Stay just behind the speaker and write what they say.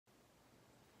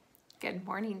Good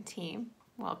morning, team.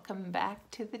 Welcome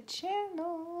back to the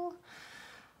channel.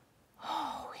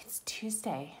 Oh, it's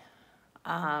Tuesday.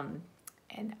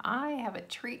 And I have a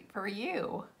treat for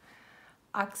you.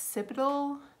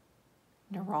 Occipital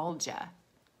neuralgia.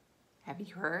 Have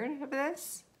you heard of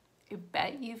this? I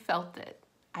bet you felt it.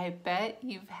 I bet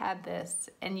you've had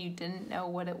this and you didn't know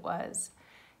what it was.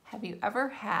 Have you ever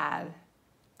had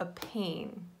a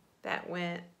pain that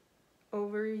went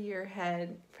over your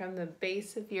head from the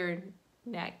base of your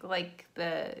neck, like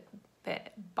the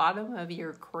bottom of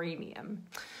your cranium,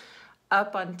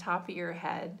 up on top of your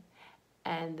head,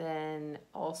 and then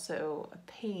also a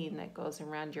pain that goes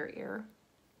around your ear,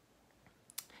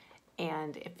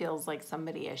 and it feels like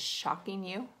somebody is shocking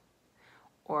you,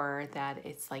 or that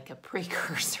it's like a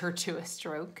precursor to a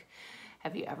stroke?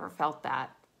 Have you ever felt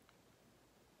that?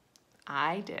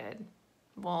 I did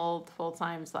multiple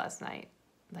times last night.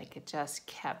 Like it just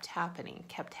kept happening.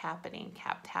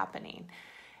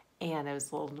 And I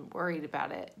was a little worried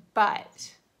about it,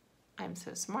 but I'm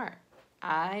so smart.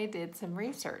 I did some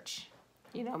research.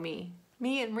 You know me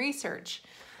and research.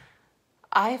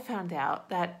 I found out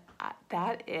that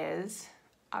that is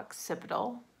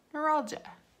occipital neuralgia.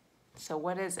 So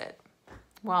what is it?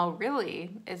 Well, really,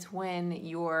 it's when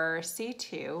your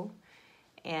C2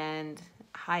 and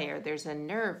higher, there's a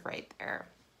nerve right there.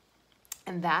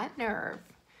 And that nerve,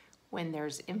 when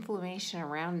there's inflammation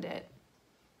around it,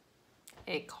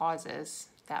 it causes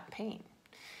that pain.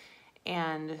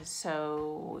 And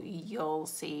so you'll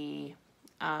see,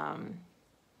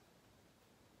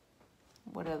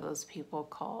 what are those people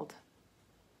called?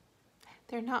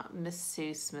 They're not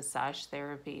masseuse massage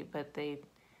therapy, but they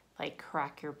like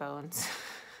crack your bones.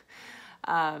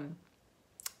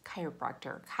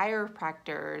 Chiropractor.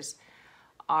 Chiropractors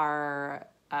are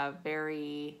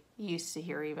very used to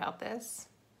hearing about this.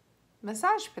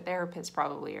 Massage therapists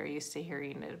probably are used to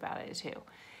hearing about it too.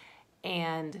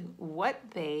 And what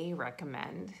they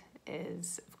recommend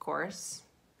is, of course,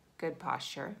 good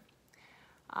posture.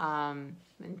 And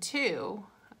two,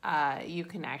 you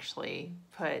can actually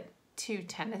put 2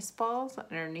 tennis balls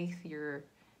underneath your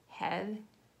head,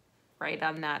 right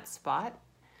on that spot,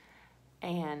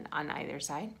 and on either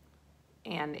side.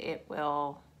 And it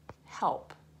will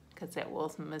help because it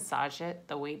will massage it.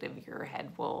 The weight of your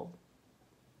head will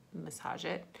massage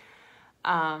it.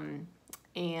 And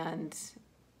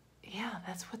yeah,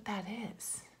 that's what that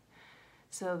is.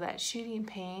 So that shooting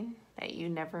pain that you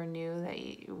never knew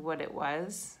what it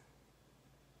was,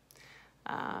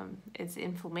 it's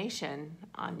inflammation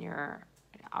on your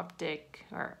optic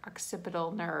or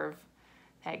occipital nerve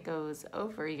that goes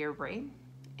over your brain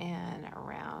and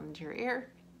around your ear.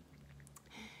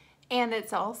 And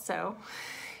it's also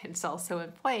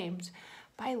inflamed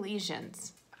by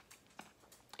lesions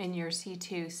in your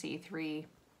C2, C3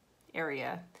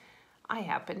 area. I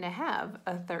happen to have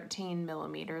a 13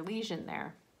 millimeter lesion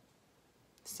there.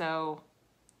 So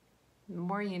the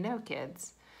more you know,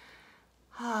 kids.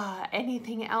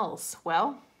 Anything else?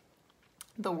 Well,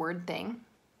 the word thing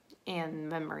and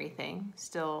memory thing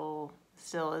still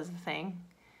is a thing.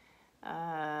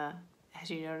 As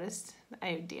you noticed,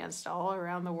 I danced all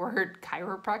around the word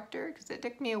chiropractor because it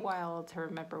took me a while to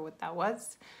remember what that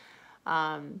was.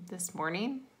 This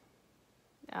morning,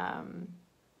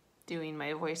 doing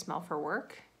my voicemail for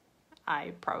work,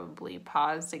 I probably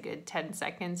paused a good 10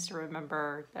 seconds to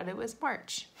remember that it was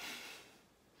March.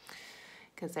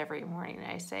 Because every morning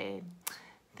I say,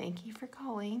 "Thank you for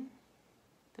calling.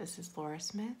 This is Laura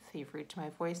Smith. You've reached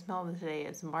my voicemail. Today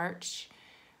is March,"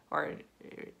 or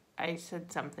I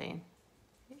said something.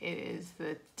 It is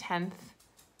the 10th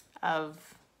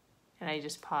of, and I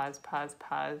just pause.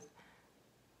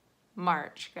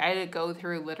 March. I had to go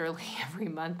through literally every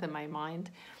month in my mind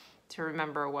to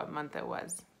remember what month it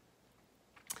was.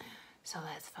 So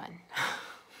that's fun.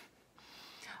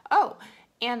 Oh,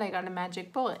 and I got a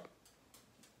magic bullet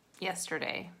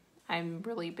yesterday. I'm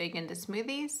really big into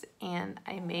smoothies, and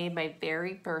I made my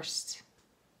very first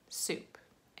soup.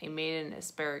 I made an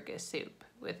asparagus soup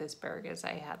with asparagus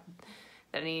I had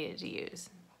that I needed to use.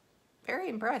 Very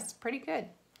impressed. Pretty good.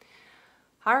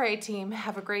 All right, team.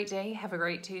 Have a great day. Have a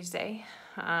great Tuesday.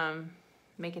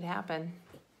 Make it happen.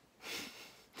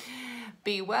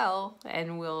 Be well,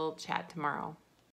 and we'll chat tomorrow.